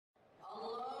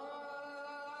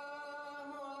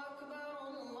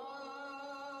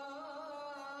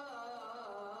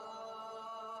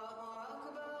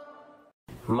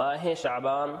ماہ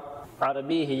شعبان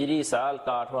عربی ہجری سال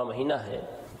کا 8واں مہینہ ہے۔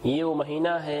 یہ وہ مہینہ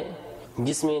ہے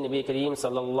جس میں نبی کریم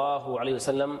صلی اللہ علیہ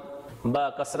وسلم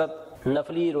باکثرت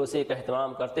نفلی روزے کا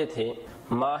اہتمام کرتے تھے۔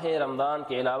 ماہ رمضان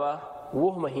کے علاوہ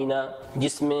وہ مہینہ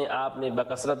جس میں آپ نے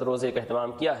بکثرت روزے کا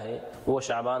اہتمام کیا ہے وہ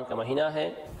شعبان کا مہینہ ہے۔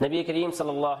 نبی کریم صلی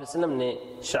اللہ علیہ وسلم نے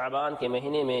شعبان کے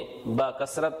مہینے میں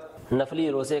بکثرت نفلی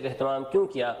روزے کا اہتمام کیوں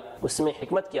کیا، اس میں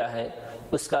حکمت کیا ہے،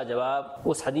 اس کا جواب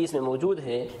اس حدیث میں موجود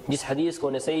ہے جس حدیث کو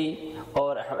نسائی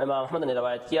اور امام احمد نے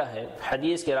روایت کیا ہے۔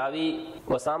 حدیث کے راوی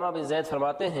اسامہ بن زید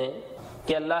فرماتے ہیں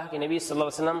کہ اللہ کے نبی صلی اللہ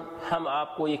علیہ وسلم ہم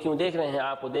آپ کو یہ کیوں دیکھ رہے ہیں،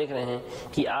 آپ کو دیکھ رہے ہیں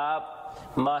کہ آپ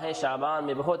ماہ شعبان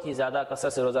میں بہت ہی زیادہ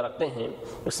کثرت سے روزہ رکھتے ہیں۔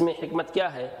 اس میں حکمت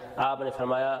کیا ہے؟ آپ نے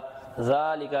فرمایا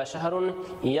ذالک شہر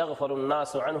یغفر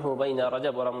الناس عنہ بین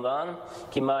رجب و رمضان،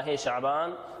 کہ ماہ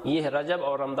شعبان یہ رجب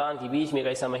اور رمضان کے بیچ میں ایک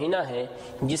ایسا مہینہ ہے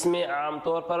جس میں عام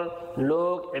طور پر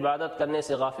لوگ عبادت کرنے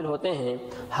سے غافل ہوتے ہیں،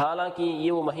 حالانکہ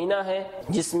یہ وہ مہینہ ہے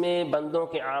جس میں بندوں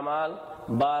کے اعمال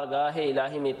بارگاہ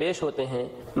الہی میں پیش ہوتے ہیں۔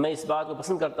 میں اس بات کو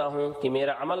پسند کرتا ہوں کہ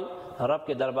میرا عمل رب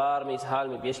کے دربار میں اس حال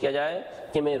میں پیش کیا جائے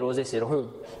کہ میں روزے سے رہوں۔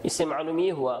 اس سے معلوم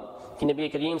یہ ہوا کہ نبی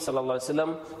کریم صلی اللہ علیہ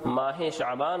وسلم ماہ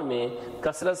شعبان میں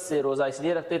کثرت سے روزہ اس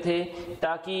لیے رکھتے تھے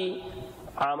تاکہ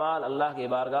اعمال اللہ کے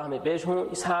بارگاہ میں پیش ہوں،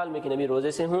 اس حال میں کہ نبی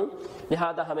روزے سے ہوں۔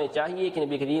 لہذا ہمیں چاہیے کہ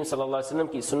نبی کریم صلی اللہ علیہ وسلم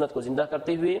کی سنت کو زندہ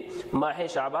کرتے ہوئے ماہ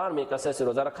شعبان میں کثرت سے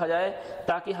روزہ رکھا جائے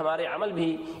تاکہ ہمارے عمل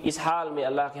بھی اس حال میں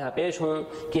اللہ کے ہاں پیش ہوں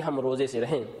کہ ہم روزے سے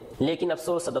رہیں۔ لیکن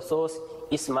افسوس صد افسوس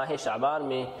اس ماہ شعبان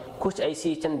میں کچھ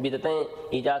ایسی چند بدعتیں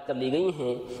ایجاد کر لی گئی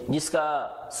ہیں جس کا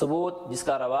ثبوت، جس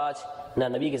کا رواج نہ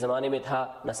نبی کے زمانے میں تھا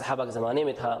نہ صحابہ کے زمانے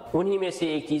میں تھا۔ انہی میں سے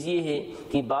ایک چیز یہ ہے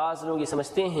کہ بعض لوگ یہ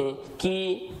سمجھتے ہیں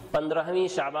کہ 15ویں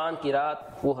شعبان کی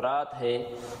رات وہ رات ہے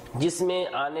جس میں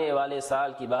آنے والے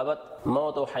سال کی بابت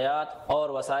موت و حیات اور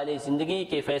وسائل زندگی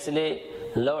کے فیصلے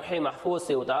لوح محفوظ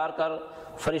سے اتار کر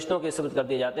فرشتوں کے سپرد کر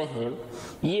دیے جاتے ہیں۔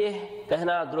 یہ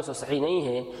کہنا درست و صحیح نہیں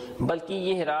ہے، بلکہ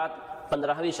یہ رات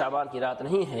 15ویں شعبان کی رات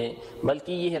نہیں ہے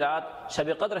بلکہ یہ رات شب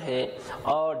قدر ہے،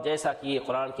 اور جیسا کہ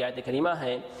قرآن کی آیت کریمہ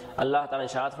ہے اللہ تعالیٰ نے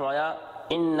ارشاد فرمایا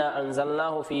انا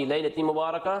انزلناہ فی لیلۃ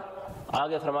مبارکہ،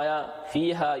 آگے فرمایا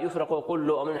فیہا یفرق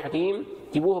کل امر حکیم،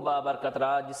 کہ وہ بابرکت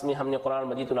رات جس میں ہم نے قرآن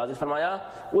مجید کو نازل فرمایا،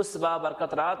 اس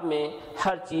بابرکت رات میں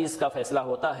ہر چیز کا فیصلہ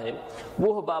ہوتا ہے۔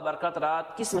 وہ بابرکت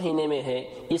رات کس مہینے میں ہے؟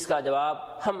 اس کا جواب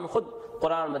ہم خود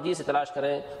قرآن مجید سے تلاش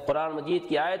کریں۔ قرآن مجید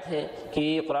کی آیت ہے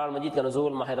کہ قرآن مجید کا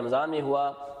نزول ماہ رمضان میں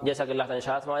ہوا، جیسا کہ اللہ تعالیٰ نے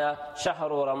ارشاد فرمایا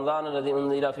شہر رمضان الذی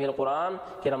انزل فیہ القرآن،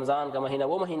 کہ رمضان کا مہینہ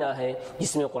وہ مہینہ ہے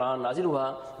جس میں قرآن نازل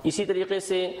ہوا۔ اسی طریقے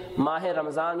سے ماہ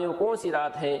رمضان میں وہ کون سی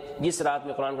رات ہے جس رات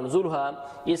میں قرآن کا نزول ہوا؟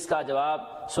 اس کا جواب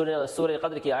سورہ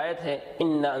قدر کی آیت ہے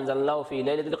انا انزلناہ فی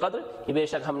لیلۃ القدر، کہ بے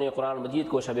شک ہم نے قرآن مجید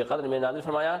کو شب قدر میں نازل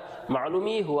فرمایا۔ معلوم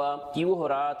ہی ہوا کہ وہ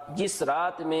رات جس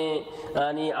رات میں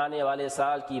یعنی آنے والے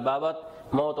سال کی بابت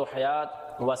موت و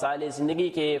حیات وسائل زندگی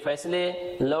کے فیصلے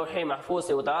لوح محفوظ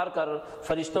سے اتار کر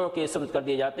فرشتوں کے سپرد کر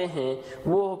دیے جاتے ہیں،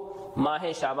 وہ ماہ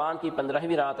شعبان کی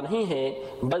 15ویں رات نہیں ہے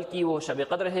بلکہ وہ شب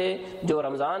قدر ہے جو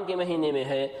رمضان کے مہینے میں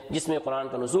ہے جس میں قرآن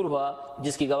کا نزول ہوا،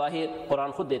 جس کی گواہی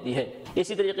قرآن خود دیتی ہے۔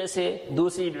 اسی طریقے سے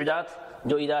دوسری بدعت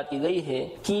جو ایجاد کی گئی ہے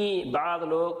کہ بعض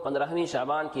لوگ 15ویں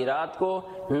شعبان کی رات کو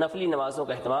نفلی نمازوں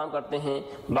کا اہتمام کرتے ہیں،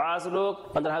 بعض لوگ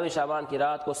 15ویں شعبان کی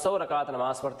رات کو 100 رکعت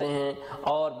نماز پڑھتے ہیں،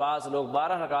 اور بعض لوگ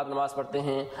 12 رکعت نماز پڑھتے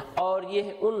ہیں، اور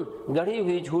یہ ان گڑھی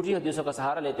ہوئی جھوٹی حدیثوں کا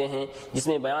سہارا لیتے ہیں جس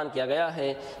میں بیان کیا گیا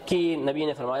ہے کہ نبی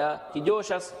نے فرمایا کہ جو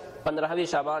شخص 15ویں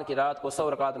شعبان کی رات کو 100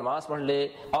 رکعت نماز پڑھ لے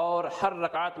اور ہر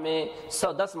رکعت میں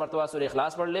 10 مرتبہ سورہ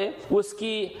اخلاص پڑھ لے، اس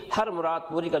کی ہر مراد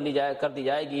پوری کر دی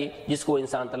جائے گی جس کو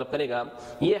انسان طلب کرے گا۔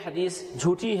 یہ حدیث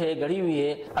جھوٹی ہے، گڑھی ہوئی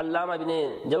ہے۔ علامہ ابن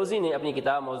جوزی نے اپنی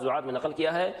کتاب موضوعات میں نقل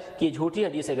کیا ہے کہ جھوٹی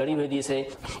حدیث ہے، گڑھی ہوئی حدیث ہے۔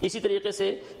 اسی طریقے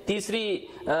سے تیسری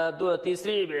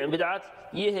بدعت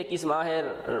یہ ہے کہ اس ماہ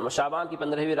شعبان کی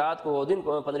 15ویں رات کو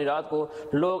 15 رات کو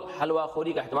لوگ حلوہ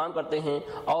خوری کا اہتمام کرتے ہیں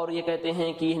اور یہ کہتے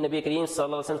ہیں کہ نبی کریم صلی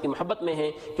اللہ علیہ وسلم کی محبت میں ہے،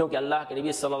 کیونکہ اللہ کے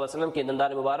نبی صلی اللہ علیہ وسلم کے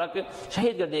دندان مبارک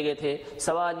شہید کر دیے گئے تھے۔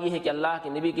 سوال یہ ہے کہ اللہ کے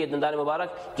نبی کے دندان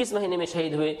مبارک کس مہینے میں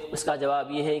شہید ہوئے؟ اس کا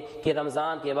جواب یہ ہے کہ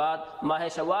رمضان کے بعد ماہ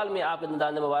شوال میں آپ کے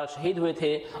دندان مبارک شہید ہوئے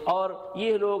تھے، اور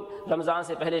یہ لوگ رمضان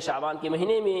سے پہلے شعبان کے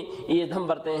مہینے میں یہ دم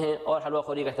بھرتے ہیں اور حلوہ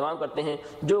خوری کا اہتمام کرتے ہیں،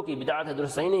 جو کہ بدعت ہے،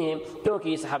 درست صحیح نہیں ہے،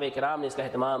 کیونکہ صحابہ کرام نے اس کا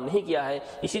اہتمام نہیں کیا ہے۔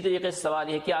 اسی طریقے سے سوال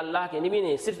یہ ہے کہ اللہ کے نبی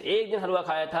نے صرف ایک دن حلوہ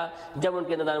کھایا تھا جب ان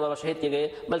کے دندان مبارک شہید کیے گئے،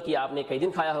 بلکہ آپ نے کئی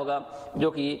دن کھایا ہوگا،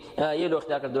 جو کہ یہ لوگ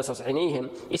اختیار کر درست صحیح نہیں ہے۔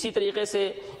 اسی طریقے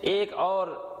سے ایک اور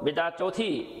بدعت،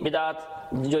 چوتھی بدعت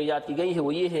جو ایجاد کی گئی ہے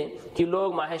وہ یہ ہے کہ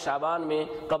لوگ ماہ شعبان میں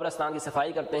قبرستان کی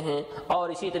صفائی کرتے ہیں، اور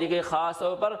اسی طریقے خاص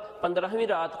طور پر 15ویں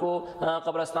رات کو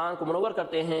قبرستان کو منور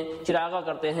کرتے ہیں، چراغاں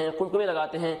کرتے ہیں، قمقمے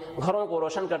لگاتے ہیں، گھروں کو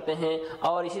روشن کرتے ہیں،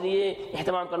 اور اسی لیے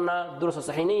اہتمام کرنا درست و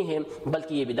صحیح نہیں ہے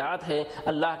بلکہ یہ بدعات ہے۔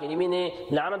 اللہ کے نبی نے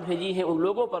لعنت بھیجی ہے ان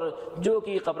لوگوں پر جو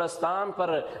کہ قبرستان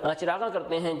پر چراغاں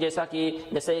کرتے ہیں، جیسا کہ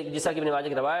ابن ماجہ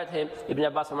کی روایت ہے، ابن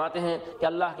عباس فرماتے ہیں کہ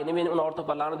اللہ کے نبی نے ان عورتوں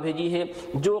پر لعنت بھیجی ہے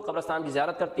جو قبرستان کی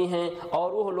زیارت کرتی ہیں،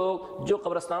 اور وہ لوگ جو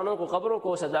قبرستانوں کو قبروں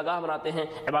کو سجدہ گاہ بناتے ہیں،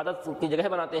 عبادت کی جگہ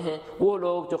بناتے ہیں، وہ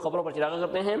لوگ جو قبروں پر چراغاں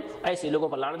کرتے ہیں، ایسے لوگوں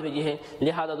پر لعنت بھیجی ہے۔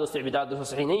 لہذا دوستو بدعات دوستو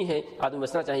صحیح نہیں ہے، آدمی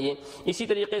بچنا چاہیے۔ اسی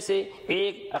طریقے سے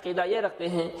ایک عقیدہ یہ رکھتے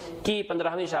ہیں کہ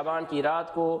 15ویں شعبان کی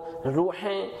رات کو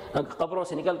روحیں قبروں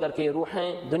سے نکل کر کے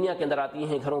روحیں دنیا کے اندر آتی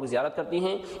ہیں، گھروں کی زیارت کرتی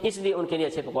ہیں، اس لیے ان کے لیے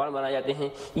اچھے پکوان بنائے جاتے ہیں۔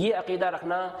 یہ عقیدہ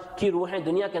رکھنا کہ روحیں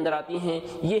دنیا کے اندر آتی ہیں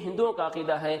یہ ہندوؤں کا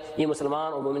عقیدہ ہے، یہ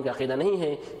مسلمان اور مومن کا عقیدہ نہیں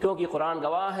ہے، کیونکہ قرآن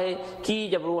گواہ ہے کہ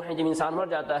جب انسان مر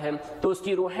جاتا ہے تو اس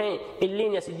کی روحیں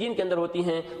علیین یا سجین کے اندر ہوتی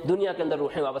ہیں، دنیا کے اندر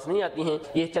روحیں واپس نہیں آتی ہیں۔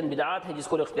 یہ چند بدعات ہے جس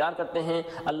کو اختیار کرتے ہیں۔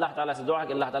 اللہ تعالیٰ سے دعا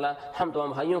کہ اللہ تعالیٰ ہم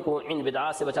تمام بھائیوں کو ان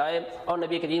بدعات سے بچائے اور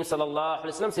نبی کریم صلی اللہ علیہ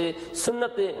وسلم سے نبی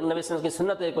صلی اللہ علیہ وسلم کی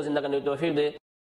سنت کو زندہ کرنے کی توفیق دے۔